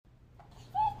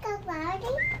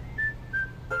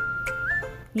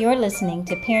You're listening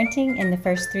to Parenting in the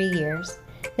First 3 Years,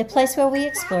 the place where we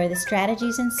explore the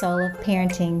strategies and soul of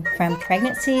parenting from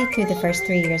pregnancy through the first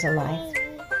 3 years of life.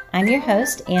 I'm your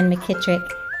host, Ann McKittrick.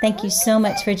 Thank you so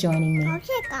much for joining me.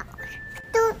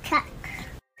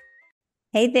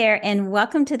 Hey there, and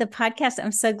welcome to the podcast.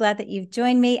 I'm so glad that you've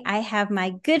joined me. I have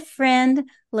my good friend,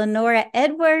 Lenora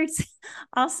Edwards,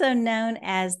 also known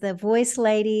as the Voice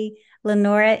Lady.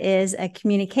 Lenora is a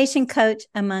communication coach,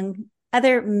 among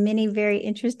other many very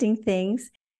interesting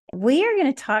things. We are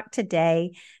going to talk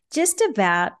today just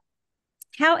about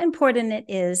how important it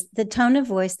is, the tone of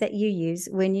voice that you use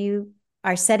when you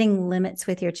are setting limits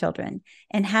with your children,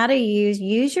 and how to use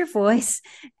your voice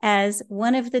as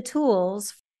one of the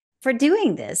tools for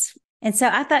doing this. And so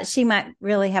I thought she might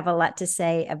really have a lot to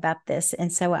say about this.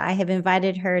 And so I have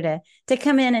invited her to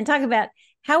come in and talk about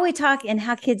how we talk and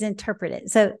how kids interpret it.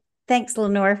 So thanks,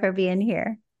 Lenora, for being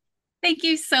here. Thank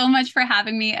you so much for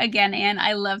having me again, Anne.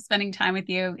 I love spending time with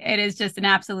you. It is just an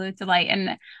absolute delight.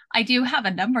 And I do have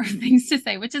a number of things to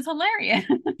say, which is hilarious.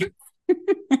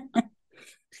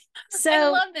 So I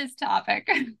love this topic.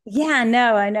 Yeah, I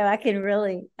know. I can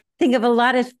really think of a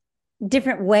lot of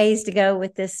different ways to go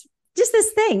with this. Just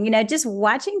this thing, just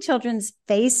watching children's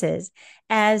faces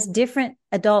as different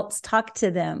adults talk to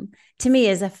them, to me,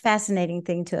 is a fascinating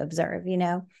thing to observe.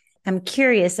 I'm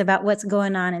curious about what's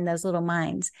going on in those little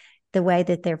minds, the way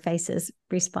that their faces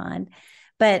respond.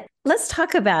 But let's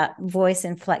talk about voice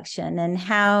inflection and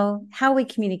how we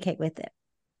communicate with it.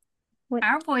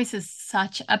 Our voice is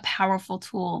such a powerful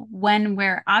tool when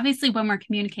we're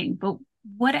communicating, but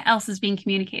what else is being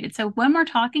communicated? So when we're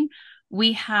talking,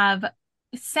 we have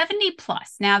 70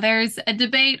 plus. Now there's a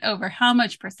debate over how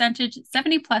much percentage,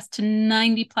 70 plus to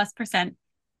 90 plus percent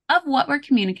of what we're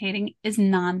communicating is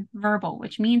nonverbal,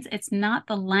 which means it's not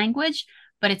the language,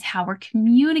 but it's how we're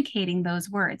communicating those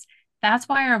words. That's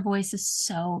why our voice is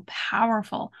so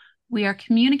powerful. We are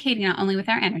communicating not only with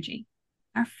our energy,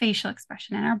 our facial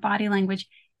expression, and our body language,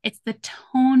 it's the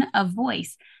tone of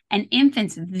voice. And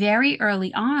infants very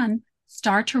early on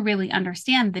start to really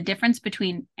understand the difference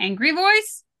between angry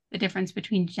voice, the difference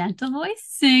between gentle voice,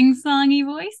 sing-songy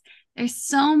voice. There's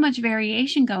so much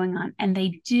variation going on, and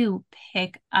they do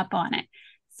pick up on it.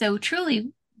 So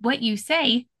truly, what you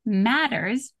say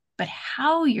matters, but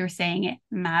how you're saying it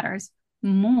matters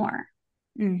more.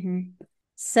 Mm-hmm.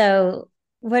 So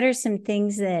what are some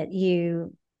things that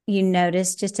you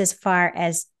notice just as far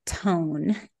as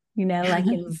tone, like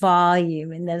in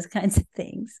volume and those kinds of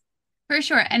things? For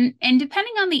sure. And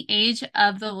depending on the age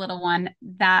of the little one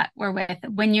that we're with,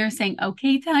 when you're saying,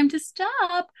 okay, time to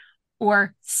stop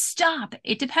or stop,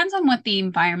 it depends on what the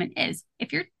environment is.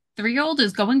 If your 3-year-old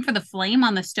is going for the flame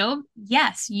on the stove,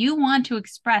 yes, you want to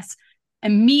express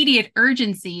immediate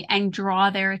urgency and draw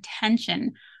their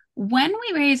attention. When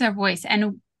we raise our voice,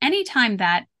 and anytime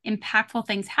that impactful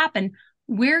things happen,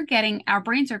 our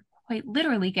brains are quite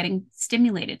literally getting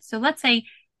stimulated. So let's say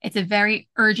it's a very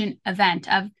urgent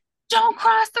event of don't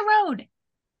cross the road.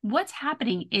 What's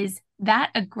happening is that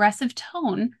aggressive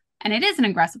tone, and it is an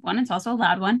aggressive one, it's also a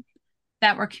loud one,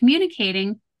 that we're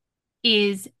communicating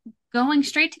is going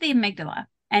straight to the amygdala.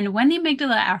 And when the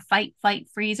amygdala, our fight, flight,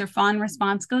 freeze, or fawn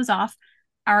response goes off,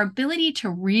 our ability to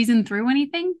reason through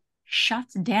anything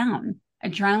shuts down.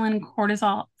 Adrenaline and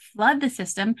cortisol flood the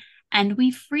system, and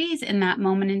we freeze in that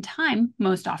moment in time.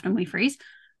 Most often we freeze,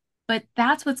 but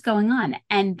that's what's going on.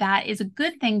 And that is a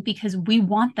good thing because we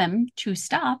want them to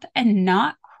stop and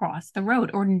not cross the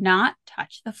road or not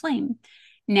touch the flame.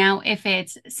 Now, if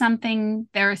it's something,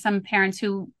 there are some parents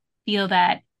who feel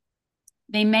that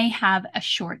they may have a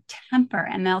short temper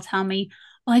and they'll tell me,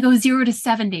 well, I go 0 to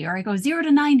 70 or I go 0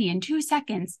 to 90 in 2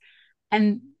 seconds.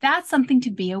 And that's something to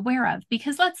be aware of,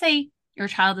 because let's say your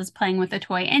child is playing with a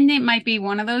toy and it might be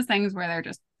one of those things where they're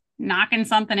just knocking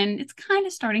something and it's kind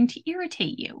of starting to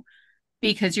irritate you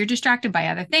because you're distracted by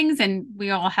other things, and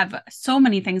we all have so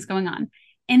many things going on.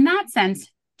 In that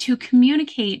sense, to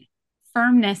communicate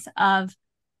firmness of,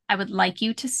 I would like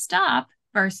you to stop,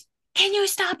 versus, can you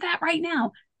stop that right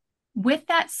now? With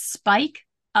that spike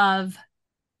of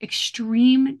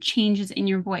extreme changes in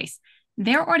your voice,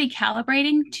 they're already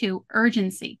calibrating to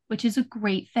urgency, which is a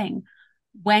great thing.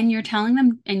 When you're telling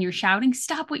them and you're shouting,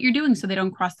 stop what you're doing so they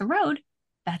don't cross the road,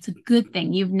 that's a good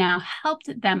thing. You've now helped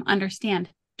them understand,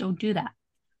 don't do that.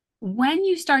 When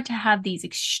you start to have these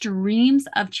extremes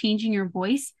of changing your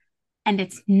voice and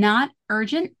it's not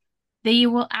urgent, they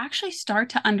will actually start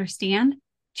to understand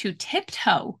to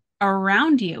tiptoe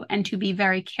around you and to be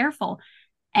very careful.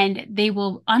 And they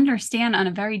will understand on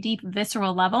a very deep,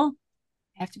 visceral level,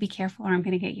 I have to be careful or I'm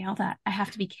going to get yelled at. I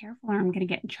have to be careful or I'm going to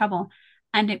get in trouble.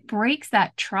 And it breaks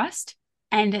that trust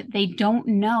and they don't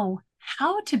know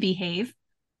how to behave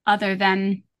other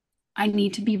than I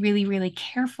need to be really, really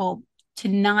careful to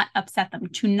not upset them,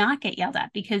 to not get yelled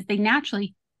at, because they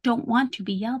naturally don't want to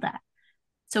be yelled at.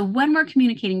 So when we're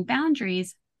communicating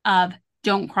boundaries of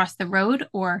don't cross the road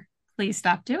or please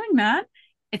stop doing that,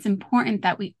 it's important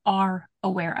that we are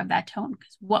aware of that tone,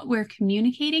 because what we're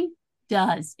communicating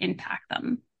does impact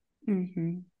them.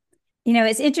 Mm-hmm. You know,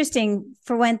 it's interesting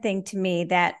for one thing to me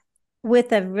that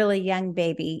with a really young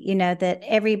baby, you know, that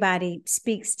everybody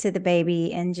speaks to the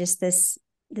baby in just this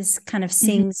kind of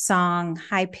sing song,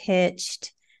 high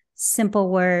pitched, simple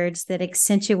words that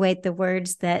accentuate the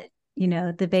words that, you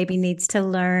know, the baby needs to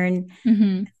learn,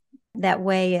 that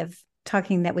way of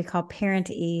talking that we call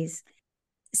parentese.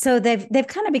 So they've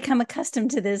kind of become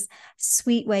accustomed to this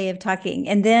sweet way of talking.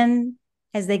 And then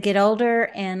as they get older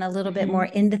and a little bit more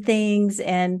into things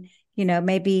and, you know,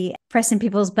 maybe pressing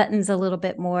people's buttons a little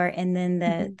bit more, and then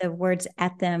the words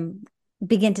at them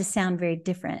begin to sound very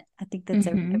different. I think that's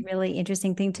a really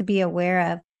interesting thing to be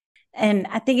aware of. And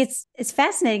I think it's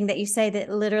fascinating that you say that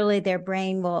literally their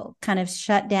brain will kind of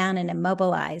shut down and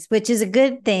immobilize, which is a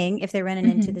good thing if they're running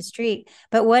into the street.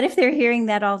 But what if they're hearing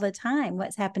that all the time?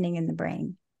 What's happening in the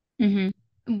brain?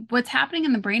 What's happening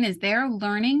in the brain is they're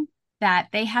learning that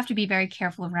they have to be very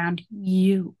careful around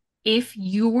you. If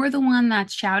you're the one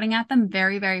that's shouting at them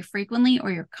very, very frequently,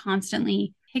 or you're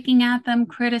constantly picking at them,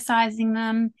 criticizing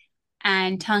them,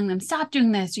 and telling them, stop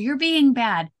doing this, or you're being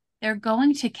bad, they're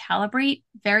going to calibrate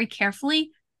very carefully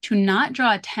to not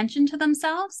draw attention to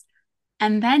themselves.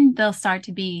 And then they'll start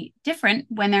to be different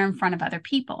when they're in front of other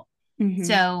people.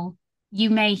 So you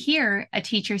may hear a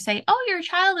teacher say, oh, your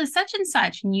child is such and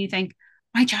such. And you think,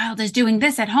 my child is doing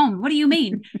this at home. What do you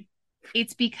mean?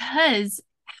 It's because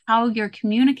how you're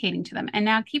communicating to them. And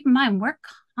now keep in mind, we're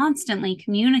constantly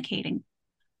communicating,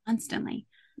 constantly.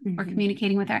 We're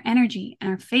communicating with our energy and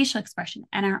our facial expression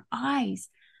and our eyes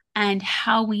and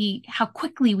how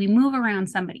quickly we move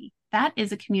around somebody. That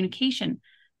is a communication.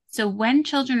 So when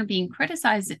children are being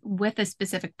criticized with a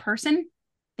specific person,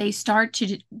 they start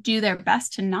to do their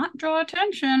best to not draw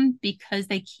attention because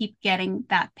they keep getting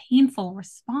that painful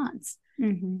response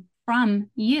from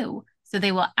you. So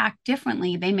they will act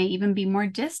differently. They may even be more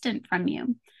distant from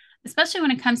you, especially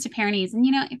when it comes to parentese. And,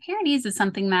 you know, parentese is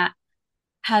something that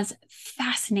has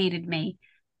fascinated me,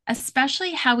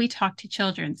 especially how we talk to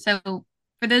children. So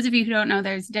for those of you who don't know,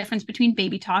 there's a difference between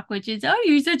baby talk, which is, oh,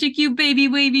 you're such a cute baby,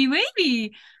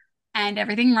 baby. And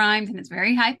everything rhymes and it's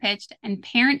very high pitched, and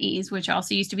parentese, which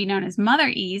also used to be known as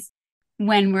motherese,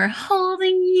 when we're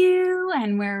holding you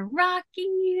and we're rocking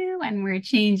you and we're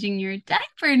changing your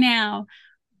diaper now.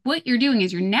 What you're doing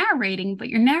is you're narrating, but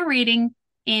you're narrating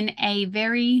in a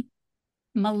very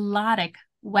melodic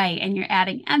way, and you're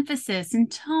adding emphasis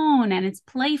and tone, and it's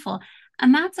playful.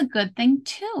 And that's a good thing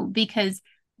too, because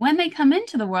when they come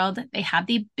into the world, they have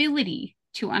the ability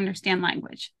to understand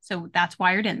language. So that's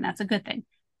wired in. That's a good thing.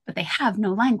 But they have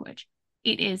no language.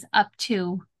 It is up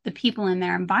to the people in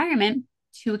their environment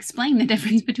to explain the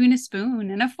difference between a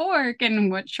spoon and a fork and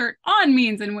what shirt on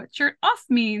means and what shirt off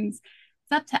means.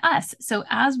 It's up to us. So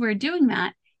as we're doing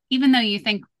that, even though you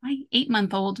think my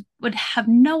 8-month-old would have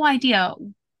no idea,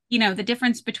 you know, the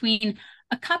difference between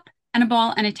a cup and a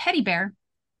ball and a teddy bear,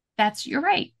 you're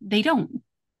right. They don't.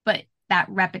 But that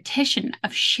repetition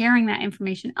of sharing that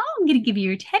information, oh, I'm going to give you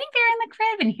your teddy bear in the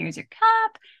crib and here's your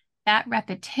cup. That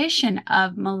repetition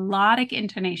of melodic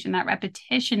intonation, that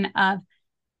repetition of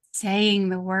saying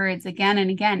the words again and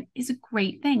again is a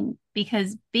great thing,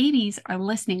 because babies are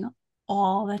listening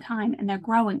all the time and they're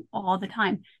growing all the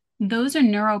time. Those are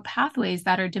neural pathways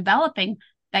that are developing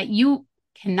that you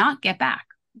cannot get back.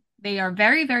 They are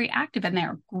very, very active and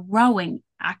they're growing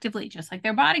actively, just like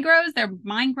their body grows, their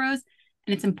mind grows.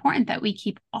 And it's important that we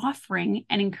keep offering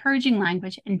and encouraging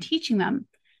language and teaching them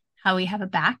how we have a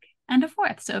back and a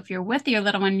forth. So if you're with your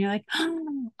little one, you're like,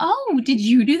 oh, did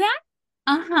you do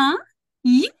that?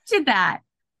 You did that.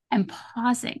 And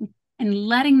pausing and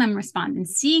letting them respond and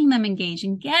seeing them engage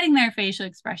and getting their facial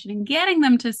expression and getting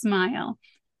them to smile.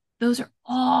 Those are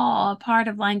all part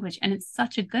of language, and it's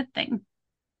such a good thing.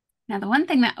 Now, the one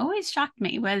thing that always shocked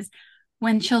me was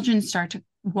when children start to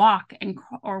walk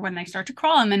or when they start to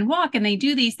crawl and then walk and they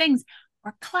do these things,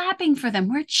 we're clapping for them.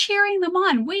 We're cheering them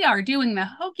on. We are doing the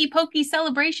hokey pokey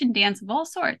celebration dance of all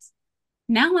sorts.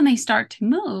 Now, when they start to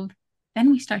move,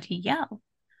 then we start to yell.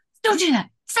 Don't do that.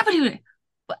 Stop doing it.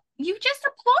 You just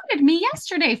applauded me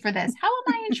yesterday for this. How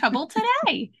am I in trouble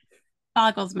today?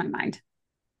 Boggles my mind.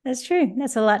 That's true.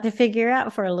 That's a lot to figure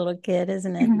out for a little kid,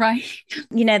 isn't it? Right.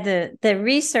 You know, the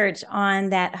research on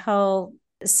that whole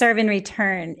serve and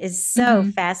return is so Mm-hmm.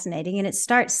 fascinating. And it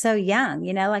starts so young,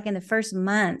 like in the first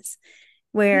months, Yeah.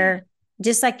 where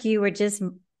just like you were just,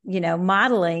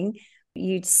 modeling,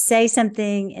 you'd say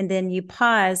something and then you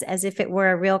pause as if it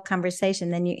were a real conversation.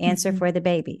 Then you answer Mm-hmm. for the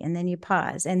baby and then you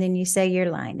pause and then you say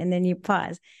your line and then you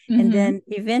pause. And Mm-hmm. then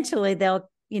eventually they'll,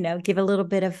 give a little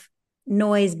bit of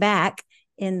noise back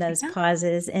in those Yeah.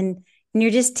 pauses. And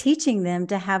you're just teaching them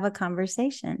to have a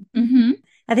conversation. Mm-hmm.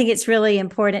 I think it's really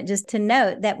important just to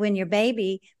note that when your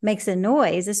baby makes a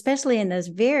noise, especially in those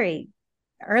very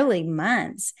early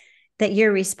months, that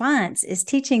your response is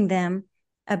teaching them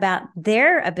about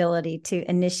their ability to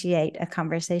initiate a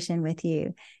conversation with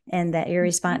you, and that your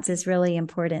response Completely. is really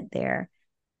important there.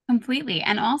 Completely.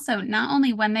 And also, not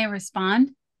only when they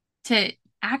respond, to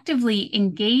actively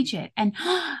engage it and,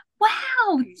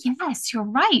 wow, yes, you're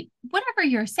right. Whatever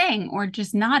you're saying, or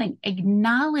just nodding,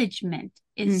 acknowledgement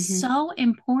is Mm-hmm. so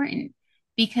important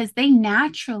because they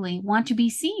naturally want to be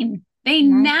seen. They Right.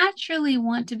 naturally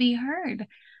want to be heard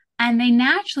and they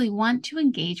naturally want to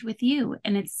engage with you.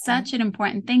 And it's Yeah. such an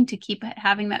important thing to keep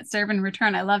having that serve and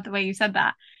return. I love the way you said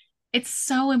that. It's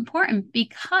so important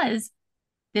because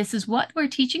this is what we're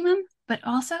teaching them, but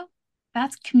also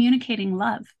that's communicating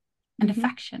love and Mm-hmm.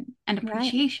 affection and Right.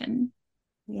 appreciation.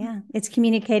 Yeah. It's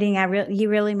communicating. You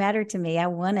really matter to me. I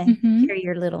want to Mm-hmm. hear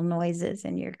your little noises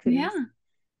and your coos. Yeah.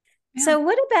 Yeah. So,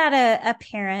 what about a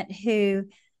parent who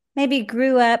maybe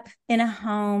grew up in a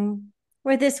home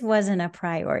where this wasn't a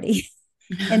priority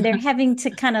and they're having to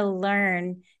kind of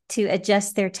learn to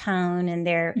adjust their tone and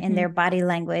Mm-hmm. their body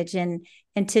language and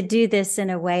to do this in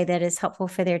a way that is helpful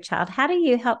for their child? How do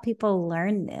you help people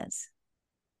learn this?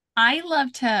 I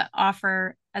love to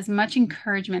offer as much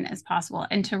encouragement as possible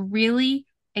and to really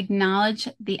acknowledge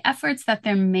the efforts that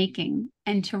they're making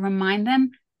and to remind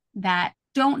them that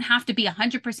don't have to be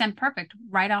 100% perfect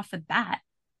right off the bat.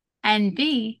 And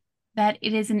B, that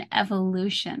it is an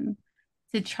evolution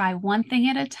to try one thing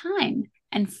at a time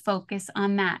and focus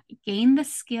on that, gain the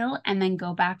skill, and then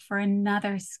go back for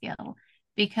another skill.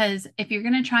 Because if you're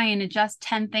going to try and adjust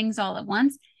 10 things all at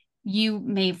once, you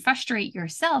may frustrate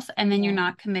yourself, and then you're Yeah.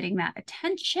 not committing that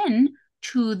attention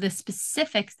to the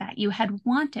specifics that you had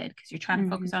wanted because you're trying to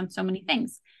Mm-hmm. focus on so many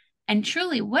things. And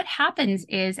truly, what happens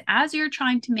is as you're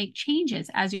trying to make changes,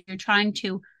 as you're trying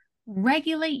to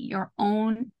regulate your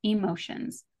own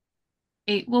emotions,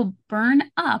 it will burn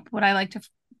up what I like to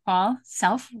call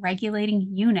self regulating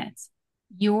units.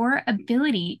 Your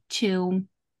ability to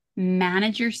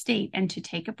manage your state and to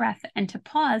take a breath and to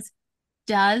pause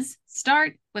does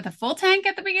start with a full tank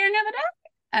at the beginning of the day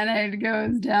and it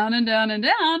goes down and down and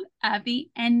down at the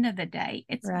end of the day.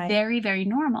 It's Right. very, very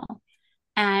normal.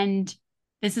 And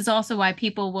this is also why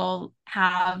people will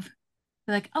have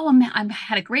like, oh, I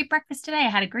had a great breakfast today. I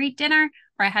had a great dinner,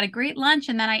 or I had a great lunch,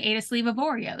 and then I ate a sleeve of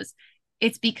Oreos.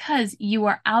 It's because you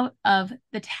are out of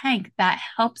the tank that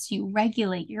helps you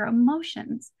regulate your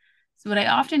emotions. So, what I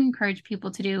often encourage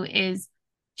people to do is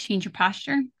change your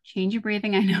posture, change your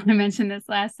breathing. I know I mentioned this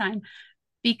last time,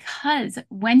 because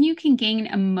when you can gain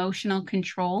emotional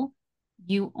control,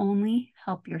 you only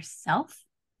help yourself,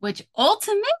 which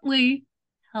ultimately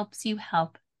helps you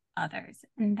help others.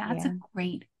 And that's Yeah. a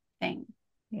great thing.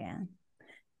 Yeah.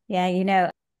 Yeah.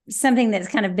 Something that's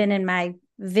kind of been in my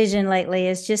vision lately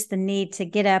is just the need to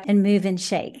get up and move and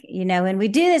shake, and we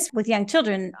do this with young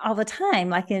children all the time,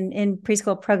 like in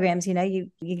preschool programs, you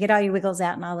get all your wiggles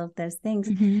out and all of those things.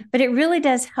 Mm-hmm. But it really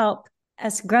does help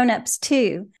us grown-ups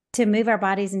too to move our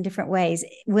bodies in different ways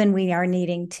when we are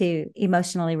needing to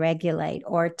emotionally regulate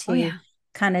or Oh, to yeah,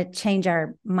 kind of change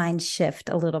our mind shift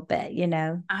a little bit.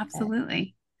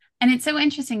 absolutely. And it's so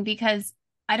interesting because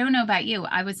I don't know about you.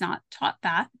 I was not taught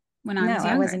that when I No, was I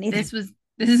younger. wasn't either. This was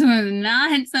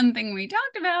not something we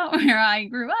talked about where I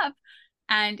grew up.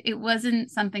 And it wasn't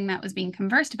something that was being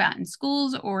conversed about in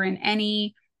schools or in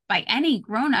any by any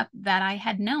grown up that I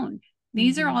had known.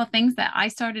 These are Mm-hmm. all things that I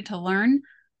started to learn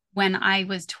when I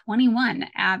was 21,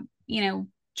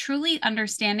 truly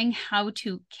understanding how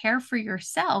to care for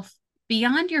yourself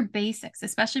beyond your basics,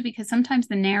 especially because sometimes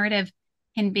the narrative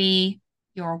can be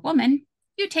you're a woman,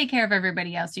 you take care of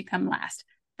everybody else, you come last.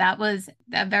 That was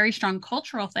a very strong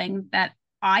cultural thing that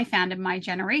I found in my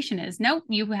generation is no,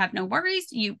 you have no worries.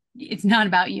 It's not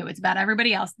about you, it's about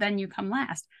everybody else. Then you come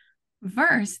last.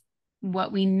 Verse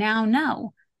what we now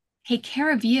know, take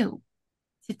care of you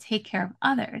to take care of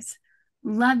others.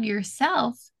 Love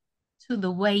yourself to the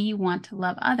way you want to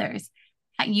love others.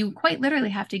 You quite literally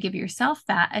have to give yourself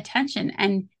that attention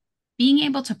and being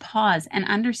able to pause and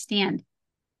understand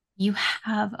you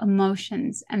have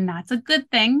emotions, and that's a good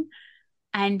thing.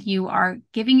 And you are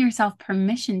giving yourself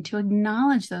permission to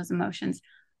acknowledge those emotions.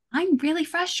 I'm really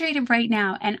frustrated right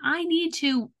now and I need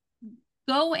to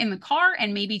go in the car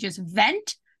and maybe just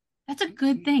vent. That's a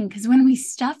good thing because when we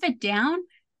stuff it down,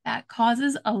 that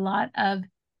causes a lot of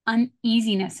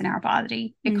uneasiness in our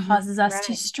body. It causes us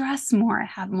to Right. stress more,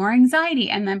 have more anxiety.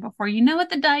 And then before you know it,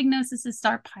 the diagnoses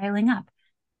start piling up.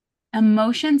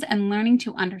 Emotions and learning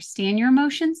to understand your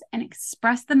emotions and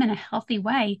express them in a healthy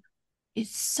way is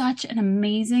such an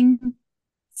amazing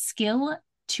skill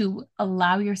to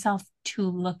allow yourself to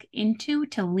look into,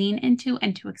 to lean into,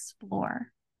 and to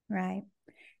explore. Right.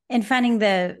 And finding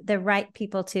the right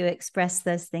people to express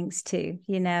those things to,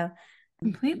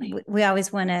 Completely. we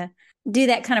always want to do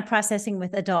that kind of processing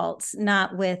with adults,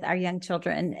 not with our young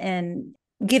children, and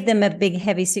give them a big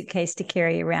heavy suitcase to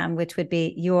carry around, which would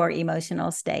be your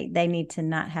emotional state. They need to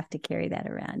not have to carry that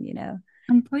around.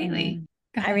 Completely. And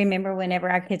Go I ahead. remember whenever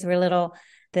our kids were little,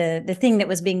 the thing that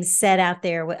was being said out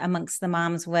there amongst the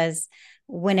moms was,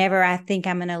 whenever I think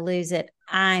I'm going to lose it,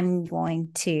 I'm going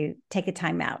to take a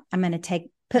time out. I'm going to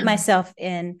put myself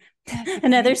in That's a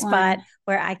another great spot one.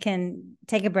 where I can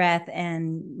take a breath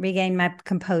and regain my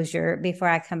composure before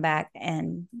I come back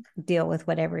and deal with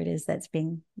whatever it is that's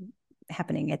being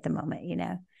happening at the moment.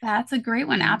 That's a great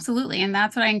one. Um, Absolutely. And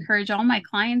that's what I encourage all my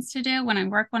clients to do when I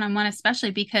work one on one,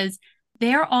 especially because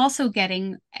they're also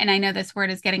getting, and I know this word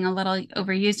is getting a little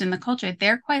overused in the culture,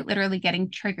 they're quite literally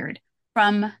getting triggered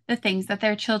from the things that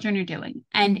their children are doing.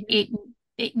 And mhm,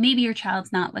 it maybe your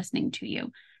child's not listening to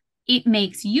you. It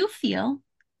makes you feel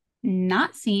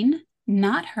not seen,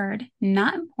 not heard,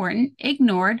 not important,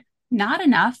 ignored, not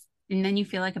enough. And then you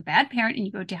feel like a bad parent and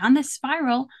you go down this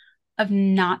spiral of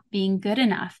not being good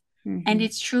enough. And mhm,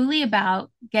 it's truly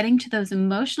about getting to those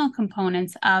emotional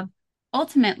components of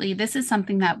ultimately, this is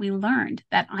something that we learned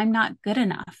that I'm not good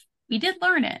enough. We did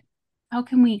learn it. How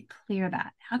can we clear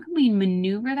that? How can we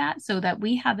maneuver that so that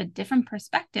we have a different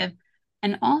perspective?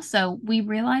 And also, we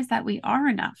realize that we are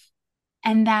enough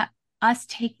and that us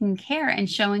taking care and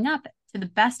showing up to the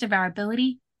best of our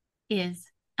ability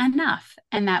is enough.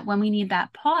 And that when we need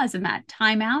that pause and that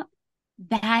timeout,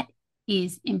 that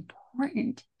is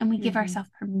important. And we give mhm. ourselves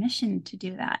permission to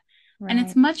do that. And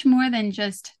it's Right. much more than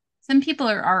just some people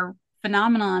are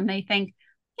phenomenal and they think,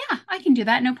 yeah, I can do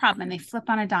that, no problem. And they flip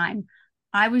on a dime.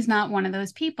 I was not one of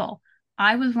those people.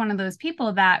 I was one of those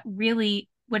people that really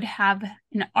would have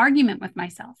an argument with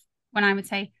myself when I would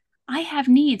say, I have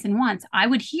needs and wants. I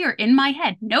would hear in my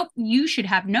head, nope, you should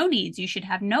have no needs. You should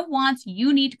have no wants.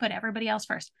 You need to put everybody else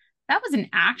first. That was an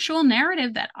actual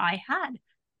narrative that I had.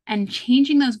 And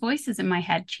changing those voices in my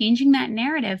head, changing that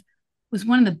narrative was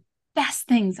one of the best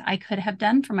things I could have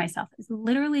done for myself is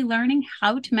literally learning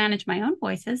how to manage my own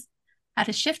voices, how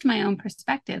to shift my own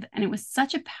perspective. And it was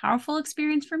such a powerful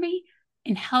experience for me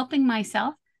in helping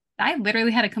myself. I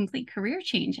literally had a complete career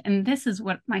change. And this is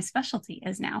what my specialty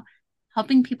is now,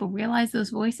 helping people realize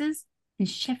those voices and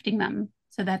shifting them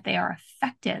so that they are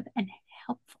effective and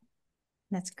helpful.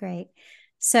 That's great.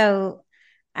 So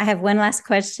I have one last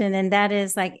question, and that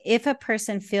is, like, if a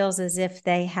person feels as if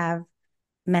they have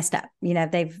messed up, they've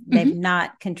Mm-hmm.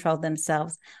 not controlled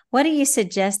themselves, what do you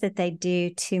suggest that they do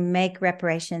to make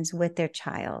reparations with their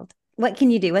child? What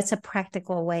can you do? What's a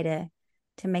practical way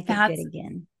to make it good That's,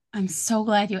 again? I'm so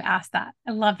glad you asked that.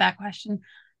 I love that question.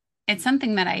 It's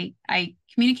something that I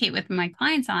communicate with my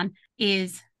clients on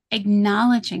is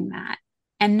acknowledging that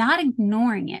and not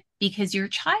ignoring it because your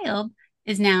child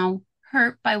is now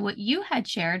hurt by what you had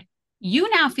shared. You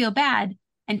now feel bad.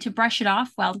 And to brush it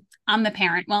off, well, I'm the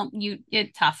parent. Well,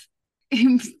 it's tough.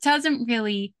 It doesn't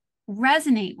really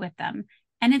resonate with them.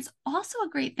 And it's also a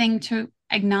great thing to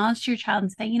acknowledge to your child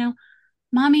and say,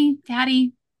 mommy,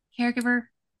 daddy, caregiver,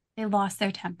 they lost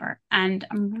their temper. And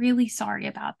I'm really sorry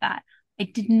about that. I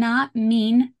did not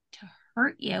mean to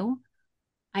hurt you.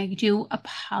 I do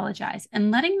apologize.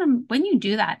 And letting them, when you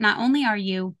do that, not only are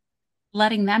you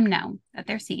letting them know that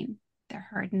they're seen, they're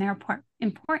heard, and they're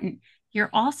important, you're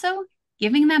also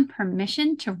giving them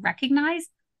permission to recognize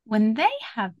when they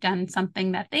have done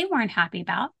something that they weren't happy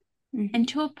about and Mm-hmm.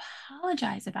 to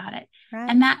apologize about it.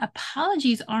 And Right. that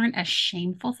apologies aren't a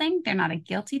shameful thing. They're not a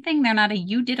guilty thing. They're not a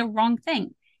you did a wrong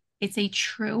thing. It's a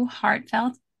true,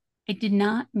 heartfelt, I did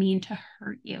not mean to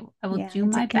hurt you. I will Yeah. do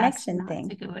It's a my best connection not to thing.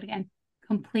 do it again.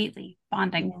 Completely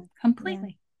bonding, Yeah. Yeah.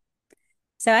 completely.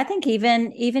 So I think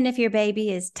even if your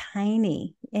baby is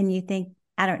tiny and you think,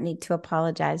 I don't need to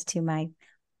apologize to my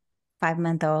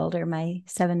 5-month old or my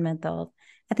 7-month old,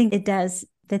 I think it does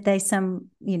that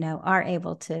are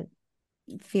able to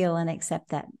feel and accept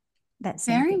that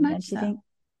same Very thing, much don't you so. think?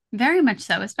 Very much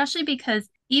so, especially because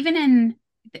even in,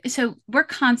 so we're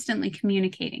constantly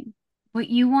communicating. what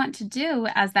you want to do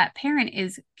as that parent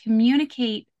is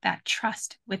communicate that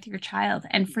trust with your child.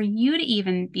 And for you to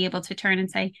even be able to turn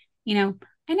and say, I know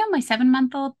my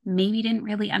 7-month-old maybe didn't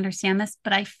really understand this,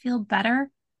 but I feel better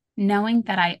knowing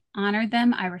that I honored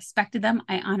them, I respected them,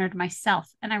 I honored myself,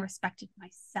 and I respected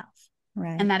myself.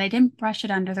 Right. And that I didn't brush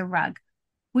it under the rug.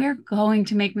 We're going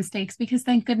to make mistakes because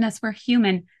thank goodness we're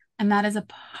human. And that is a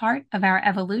part of our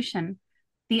evolution.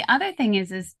 The other thing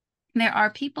is there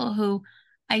are people who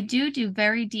I do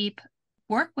very deep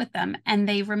work with them, and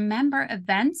they remember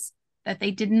events that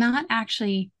they did not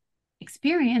actually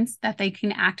experience that they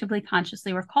can actively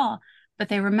consciously recall, but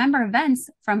they remember events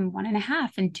from 1.5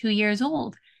 and 2 years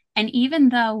old. And even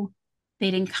though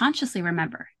they didn't consciously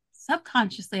remember,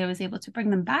 subconsciously, I was able to bring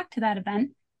them back to that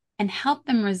event and help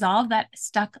them resolve that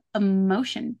stuck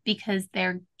emotion because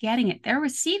they're getting it, they're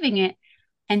receiving it.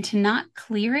 And to not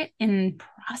clear it and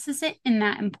process it in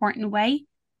that important way,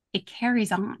 it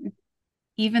carries on.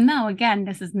 Even though, again,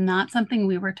 this is not something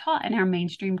we were taught in our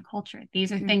mainstream culture.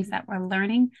 These are things that we're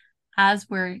learning as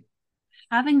we're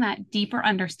having that deeper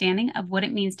understanding of what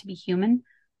it means to be human,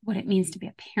 what it means to be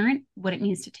a parent, what it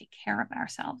means to take care of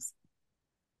ourselves.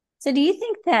 So, do you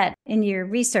think that in your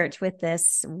research with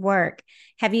this work,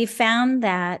 have you found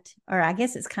that, or I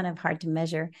guess it's kind of hard to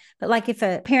measure, but like if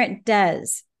a parent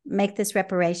does make this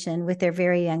reparation with their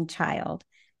very young child,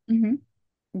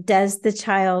 does the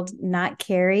child not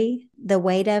carry the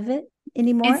weight of it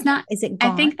anymore? It's not, Is it I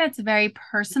gone? think that's very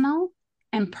personal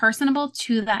and personable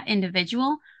to that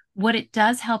individual. What it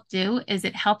does help do is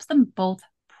it helps them both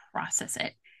process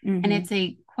it. And it's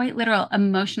a quite literal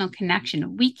emotional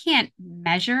connection. We can't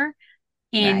measure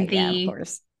in Right. Yeah, of the,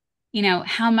 course.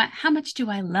 how much do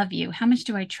I love you? How much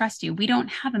do I trust you? We don't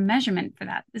have a measurement for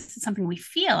that. This is something we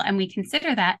feel, and we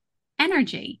consider that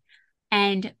energy.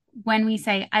 And when we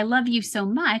say, I love you so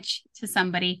much to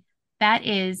somebody, that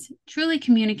is truly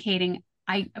communicating,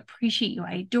 I appreciate you,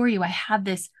 I adore you, I have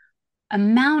this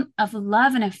amount of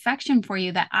love and affection for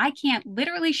you that I can't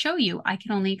literally show you, I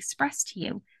can only express to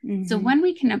you. So when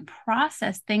we can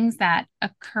process things that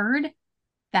occurred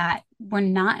that were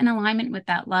not in alignment with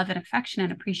that love and affection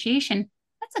and appreciation,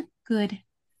 that's a good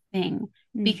thing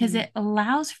because it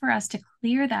allows for us to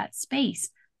clear that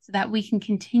space so that we can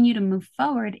continue to move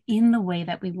forward in the way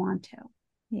that we want to.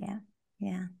 Yeah.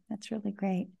 Yeah. That's really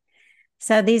great.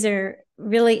 So these are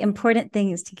really important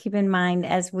things to keep in mind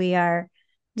as we are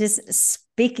just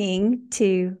speaking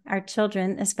to our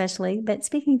children, especially, but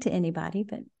speaking to anybody,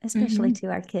 but especially to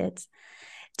our kids.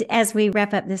 As we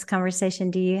wrap up this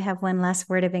conversation, do you have one last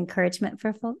word of encouragement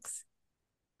for folks?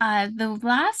 The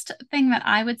last thing that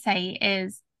I would say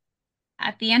is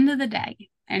at the end of the day,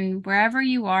 and wherever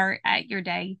you are at your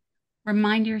day,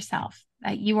 remind yourself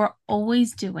that you are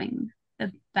always doing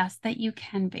the best that you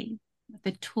can be with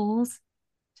the tools,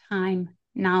 time,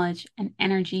 knowledge, and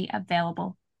energy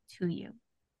available to you.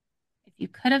 If you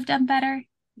could have done better,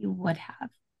 you would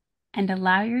have. And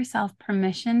allow yourself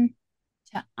permission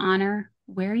to honor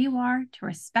where you are, to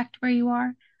respect where you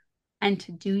are, and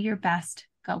to do your best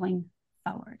going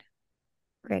forward.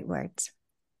 Great words.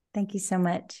 Thank you so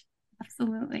much.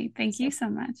 Absolutely. Thank you so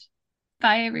much.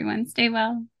 Bye, everyone. Stay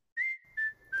well.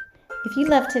 If you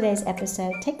loved today's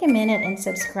episode, take a minute and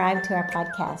subscribe to our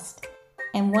podcast.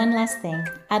 And one last thing,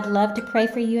 I'd love to pray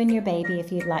for you and your baby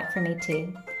if you'd like for me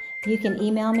to. You can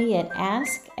email me at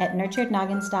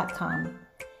ask@nurturednoggins.com.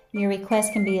 Your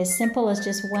request can be as simple as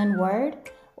just one word,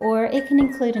 or it can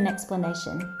include an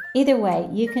explanation. Either way,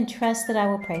 you can trust that I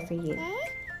will pray for you.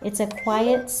 It's a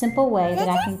quiet, simple way that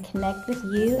I can connect with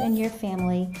you and your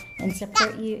family and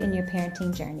support you in your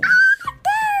parenting journey.